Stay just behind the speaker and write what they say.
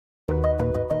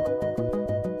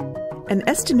An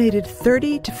estimated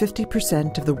 30 to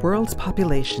 50% of the world's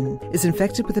population is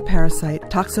infected with the parasite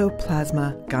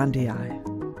Toxoplasma gondii.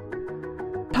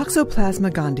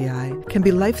 Toxoplasma gondii can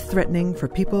be life-threatening for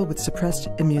people with suppressed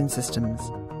immune systems.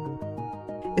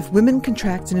 If women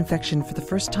contract an infection for the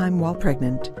first time while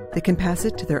pregnant, they can pass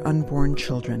it to their unborn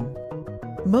children.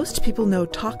 Most people know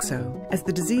toxo as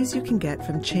the disease you can get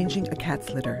from changing a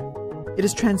cat's litter. It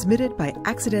is transmitted by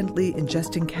accidentally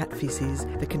ingesting cat feces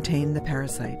that contain the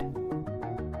parasite.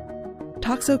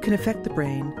 Toxo can affect the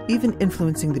brain, even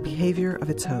influencing the behavior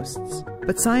of its hosts.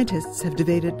 But scientists have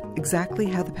debated exactly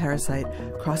how the parasite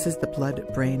crosses the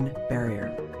blood-brain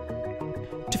barrier.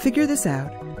 To figure this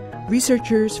out,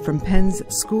 researchers from Penn's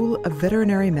School of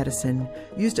Veterinary Medicine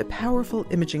used a powerful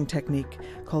imaging technique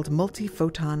called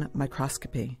multiphoton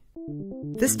microscopy.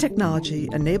 This technology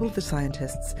enabled the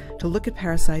scientists to look at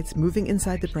parasites moving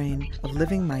inside the brain of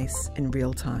living mice in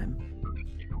real time.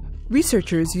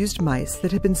 Researchers used mice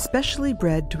that had been specially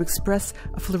bred to express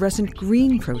a fluorescent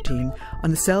green protein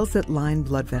on the cells that line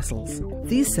blood vessels.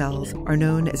 These cells are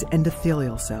known as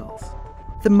endothelial cells.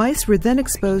 The mice were then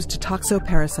exposed to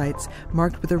toxoparasites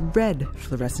marked with a red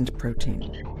fluorescent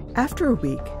protein. After a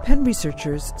week, Penn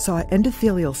researchers saw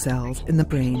endothelial cells in the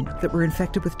brain that were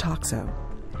infected with toxo,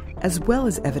 as well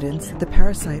as evidence that the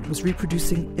parasite was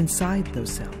reproducing inside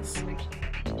those cells.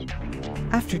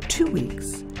 After 2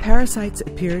 weeks, parasites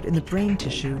appeared in the brain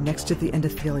tissue next to the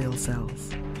endothelial cells.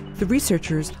 The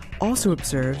researchers also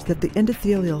observed that the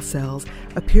endothelial cells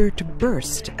appeared to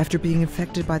burst after being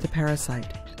infected by the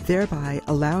parasite, thereby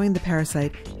allowing the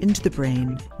parasite into the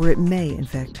brain where it may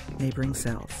infect neighboring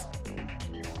cells.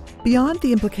 Beyond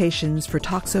the implications for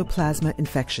toxoplasma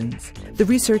infections, the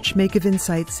research may give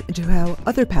insights into how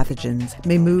other pathogens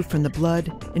may move from the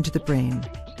blood into the brain,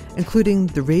 including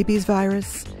the rabies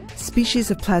virus, species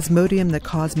of plasmodium that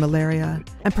cause malaria,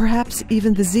 and perhaps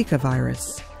even the Zika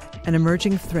virus, an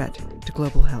emerging threat to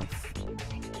global health.